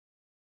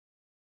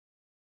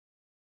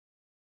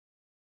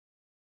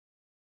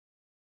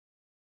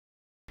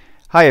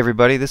Hi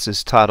everybody, this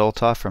is Todd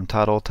Olthoff from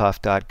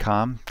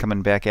toddolthoff.com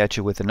coming back at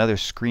you with another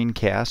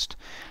screencast.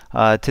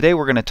 Today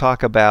we're going to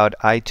talk about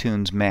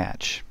iTunes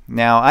Match.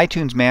 Now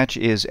iTunes Match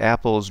is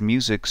Apple's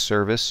music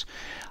service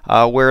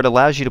where it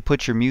allows you to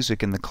put your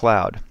music in the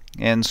cloud.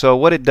 And so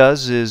what it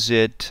does is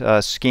it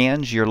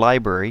scans your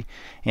library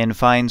and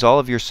finds all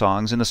of your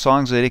songs, and the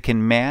songs that it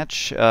can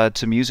match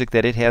to music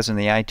that it has in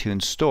the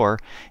iTunes store,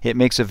 it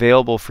makes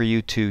available for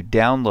you to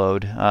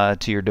download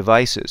to your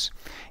devices.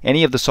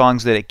 Any of the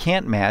songs that it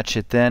can't match,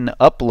 it then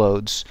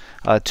uploads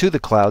to the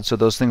cloud, so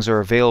those things are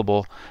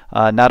available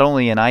not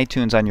only in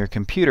iTunes on your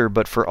computer,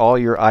 but for all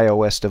your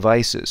iOS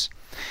devices.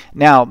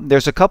 Now,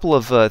 there's a couple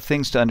of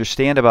things to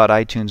understand about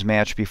iTunes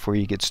Match before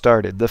you get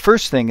started. The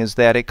first thing is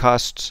that it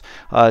costs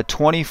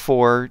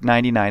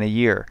 $24.99 a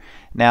year.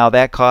 Now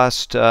that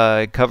cost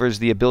covers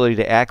the ability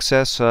to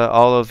access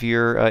all of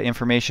your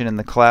information in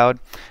the cloud.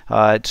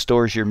 It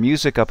stores your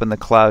music up in the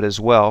cloud as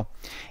well,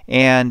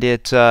 and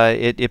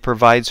it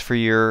provides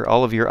for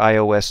all of your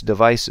iOS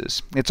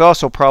devices. It's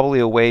also probably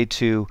a way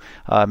to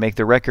make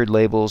the record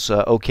labels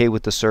okay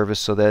with the service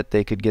so that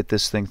they could get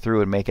this thing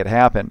through and make it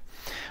happen.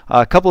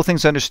 A couple of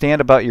things to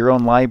understand about your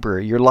own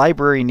library. Your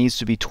library needs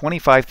to be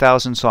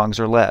 25,000 songs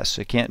or less.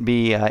 It can't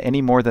be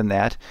any more than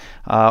that,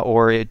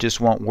 or it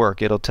just won't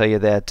work. It'll tell you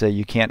that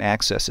you can't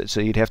access it. So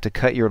you'd have to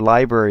cut your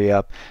library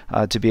up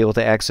to be able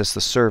to access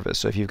the service.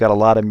 So if you've got a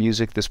lot of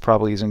music, this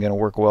probably isn't going to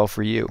work well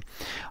for you.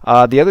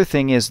 The other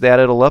thing is that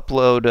it'll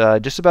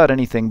upload just about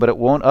anything, but it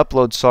won't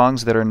upload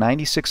songs that are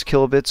 96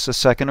 kilobits a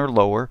second or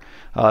lower.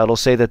 It'll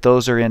say that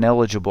those are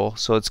ineligible,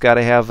 so it's got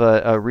to have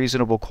a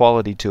reasonable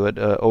quality to it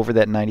over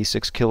that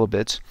 96 kilobits.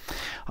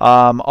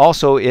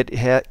 Also, it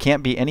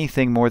can't be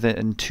anything more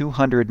than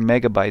 200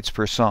 megabytes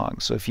per song.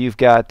 So if you've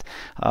got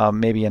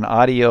maybe an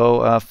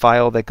audio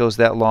file that goes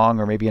that long,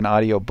 or maybe an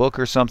audio book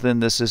or something,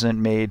 this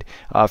isn't made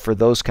for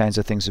those kinds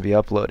of things to be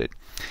uploaded.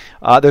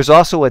 There's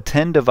also a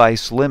 10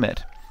 device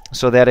limit,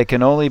 so that it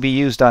can only be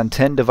used on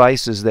 10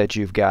 devices that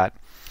you've got.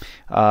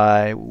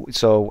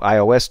 So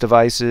iOS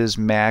devices,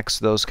 Macs,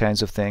 those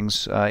kinds of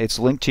things. It's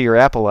linked to your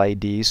Apple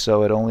ID,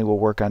 so it only will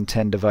work on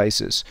 10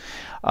 devices.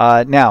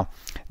 Now,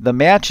 the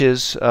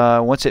matches,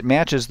 once it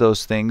matches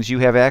those things, you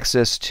have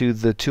access to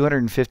the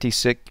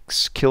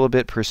 256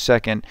 kilobit per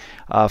second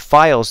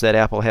files that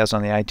Apple has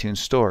on the iTunes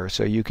Store.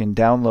 So you can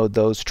download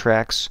those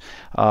tracks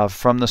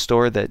from the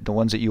store, the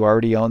ones that you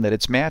already own that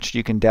it's matched.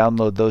 You can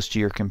download those to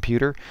your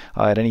computer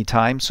at any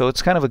time. So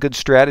it's kind of a good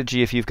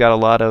strategy if you've got a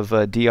lot of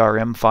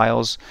DRM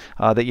files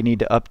that you need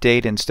to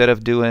update. Instead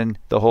of doing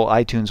the whole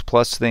iTunes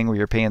Plus thing where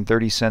you're paying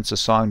 30 cents a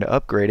song to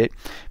upgrade it,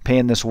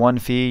 paying this one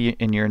fee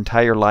and your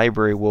entire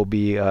library will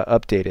be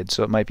updated.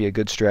 So it might be a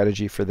good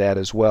strategy for that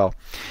as well.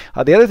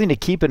 The other thing to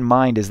keep in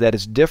mind is that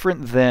it's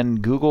different than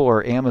Google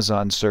or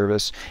Amazon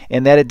service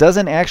in that it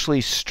doesn't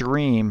actually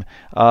stream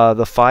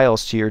the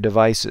files to your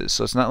devices.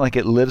 So it's not like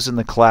it lives in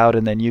the cloud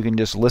and then you can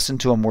just listen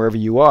to them wherever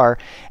you are.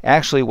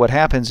 Actually, what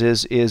happens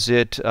is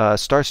it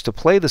starts to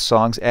play the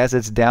songs as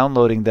it's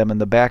downloading them in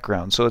the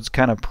background. So it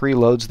kind of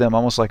preloads them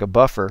almost like a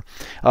buffer,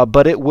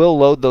 but it will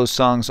load those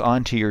songs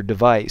onto your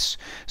device.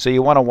 So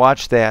you want to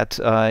watch that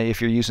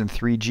if you're using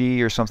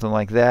 3G or something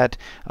like that.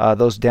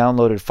 Those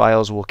downloaded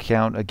files will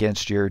count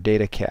against your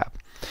data cap.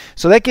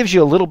 So that gives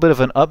you a little bit of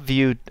an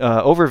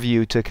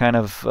overview to kind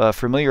of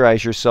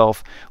familiarize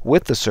yourself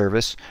with the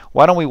service.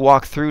 Why don't we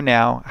walk through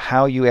now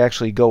how you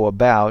actually go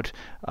about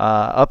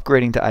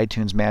upgrading to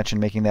iTunes Match and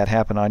making that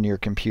happen on your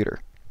computer.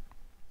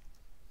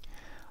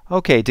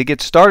 Okay, to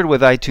get started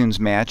with iTunes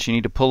Match, you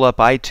need to pull up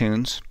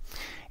iTunes,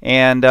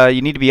 and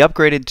you need to be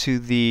upgraded to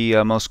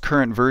the most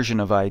current version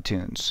of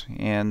iTunes.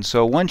 And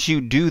so once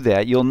you do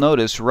that, you'll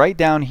notice right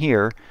down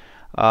here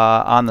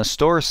on the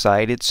store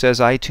side it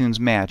says iTunes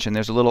Match, and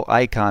there's a little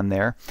icon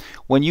there.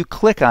 When you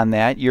click on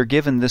that, you're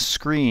given this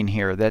screen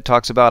here that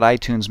talks about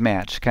iTunes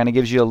Match. Kind of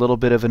gives you a little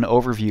bit of an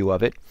overview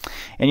of it.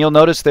 And you'll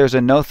notice there's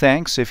a no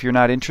thanks if you're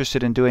not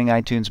interested in doing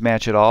iTunes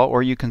Match at all,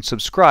 or you can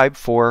subscribe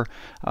for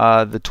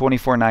the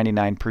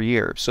 $24.99 per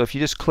year. So if you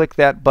just click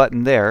that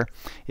button there,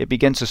 it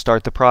begins to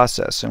start the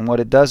process. And what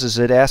it does is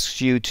it asks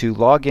you to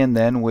log in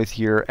then with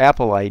your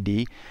Apple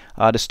ID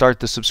to start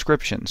the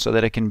subscription so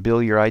that it can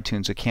bill your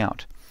iTunes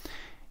account.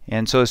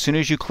 And so as soon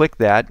as you click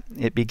that,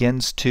 it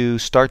begins to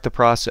start the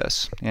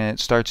process, and it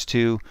starts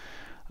to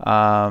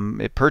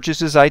it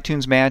purchases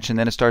iTunes Match, and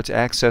then it starts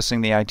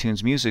accessing the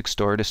iTunes Music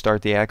Store to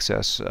start the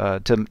access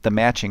to the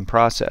matching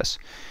process.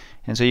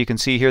 And so you can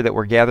see here that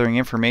we're gathering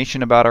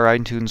information about our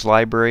iTunes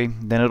library.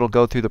 Then it'll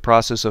go through the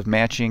process of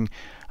matching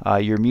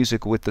your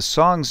music with the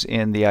songs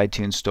in the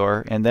iTunes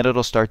Store, and then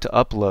it'll start to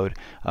upload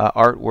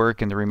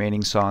artwork and the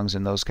remaining songs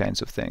and those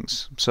kinds of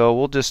things. So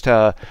we'll just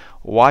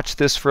watch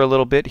this for a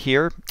little bit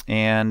here,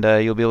 and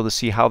you'll be able to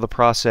see how the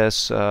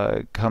process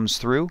comes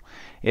through.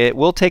 It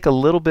will take a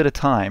little bit of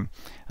time.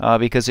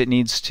 because it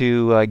needs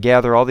to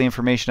gather all the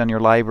information on your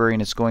library,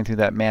 and it's going through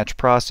that match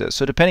process.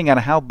 So depending on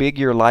how big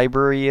your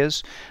library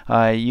is,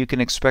 you can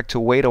expect to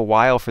wait a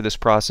while for this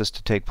process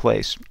to take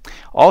place.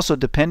 Also,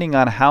 depending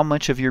on how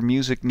much of your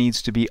music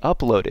needs to be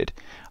uploaded,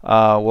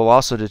 will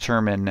also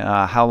determine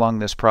how long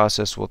this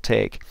process will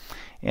take.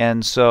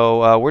 And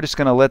so we're just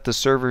going to let the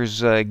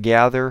servers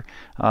gather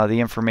the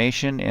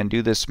information and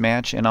do this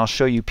match, and I'll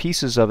show you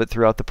pieces of it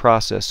throughout the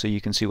process so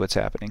you can see what's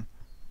happening.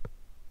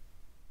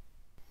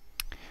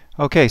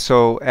 Okay,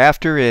 so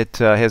after it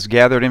has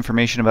gathered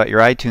information about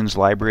your iTunes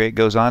library, it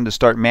goes on to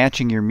start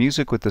matching your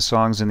music with the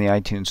songs in the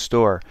iTunes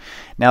Store.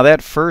 Now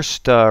that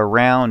first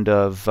round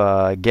of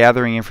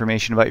gathering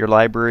information about your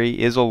library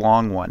is a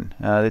long one.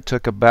 It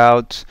took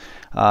about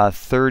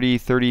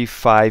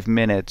 35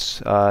 minutes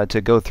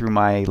to go through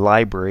my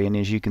library, and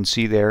as you can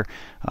see there,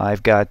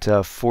 I've got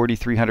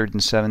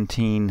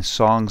 4,317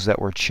 songs that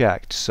were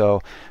checked.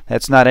 So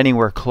that's not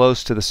anywhere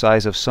close to the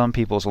size of some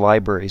people's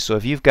libraries. So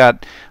if you've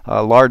got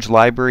a large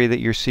library that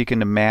you're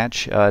seeking to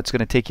match, it's going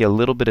to take you a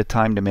little bit of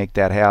time to make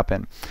that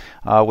happen.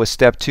 With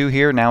step 2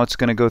 here, now it's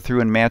going to go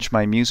through and match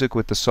my music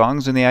with the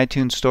songs in the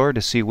iTunes Store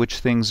to see which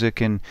things it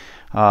can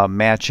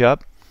match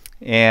up.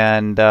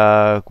 And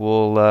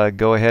we'll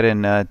go ahead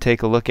and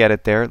take a look at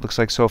it there. It looks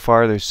like so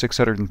far there's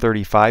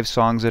 635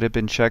 songs that have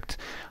been checked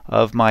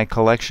of my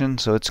collection,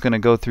 so it's going to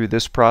go through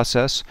this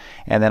process,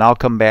 and then I'll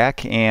come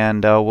back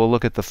and we'll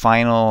look at the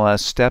final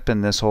step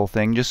in this whole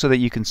thing, just so that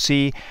you can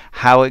see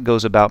how it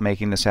goes about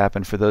making this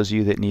happen for those of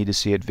you that need to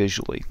see it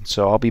visually.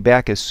 So I'll be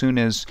back as soon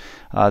as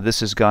this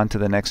has gone to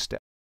the next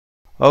step.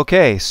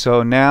 Okay,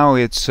 so now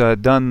it's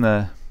done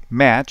the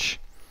match.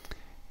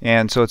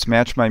 And so it's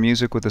matched my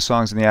music with the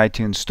songs in the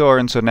iTunes Store,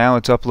 and so now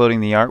it's uploading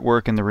the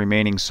artwork and the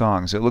remaining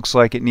songs. It looks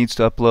like it needs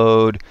to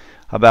upload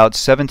about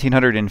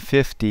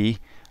 1,750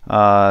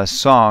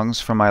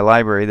 songs from my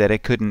library that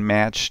it couldn't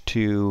match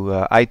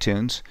to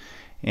iTunes.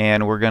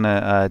 And we're going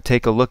to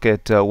take a look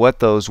at what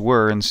those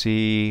were and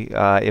see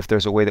if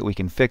there's a way that we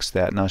can fix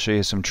that. And I'll show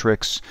you some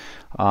tricks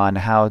on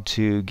how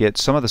to get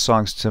some of the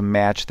songs to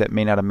match that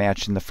may not have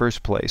matched in the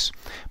first place.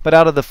 But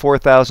out of the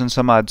 4,000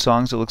 some odd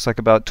songs, it looks like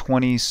about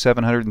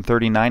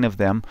 2,739 of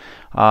them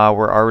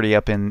were already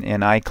up in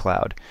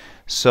iCloud.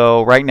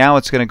 So right now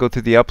it's going to go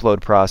through the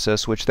upload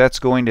process, which that's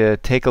going to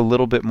take a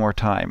little bit more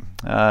time.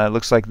 It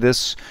looks like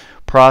this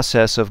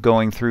process of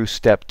going through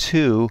step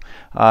 2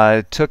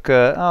 it took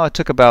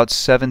about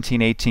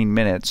 17-18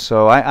 minutes.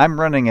 So I'm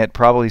running it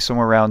probably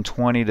somewhere around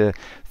 20 to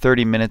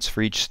 30 minutes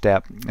for each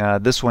step.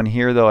 This one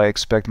here, though, I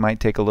expect might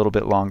take a little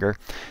bit longer.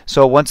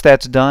 So once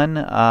that's done,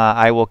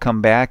 I will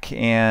come back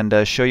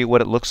and show you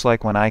what it looks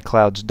like when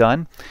iCloud's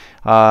done.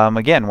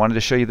 Again, wanted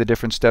to show you the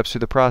different steps through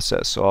the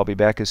process, so I'll be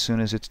back as soon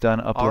as it's done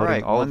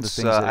uploading all of the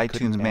things that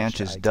iTunes Match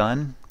is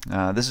done.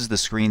 This is the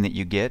screen that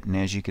you get, and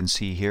as you can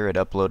see here, it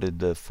uploaded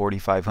the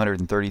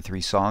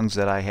 4,533 songs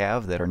that I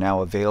have that are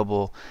now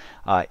available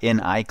in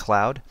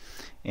iCloud.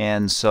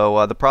 And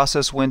so the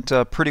process went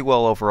pretty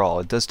well overall.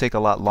 It does take a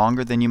lot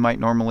longer than you might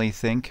normally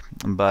think,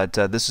 but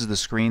this is the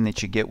screen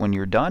that you get when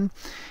you're done.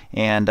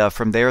 And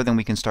from there, then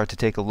we can start to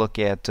take a look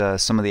at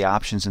some of the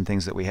options and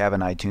things that we have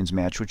in iTunes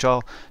Match, which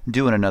I'll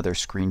do in another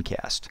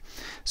screencast.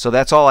 So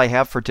that's all I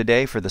have for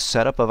today for the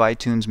setup of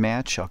iTunes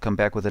Match. I'll come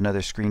back with another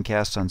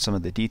screencast on some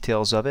of the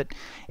details of it,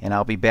 and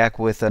I'll be back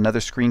with another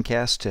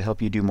screencast to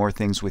help you do more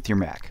things with your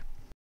Mac.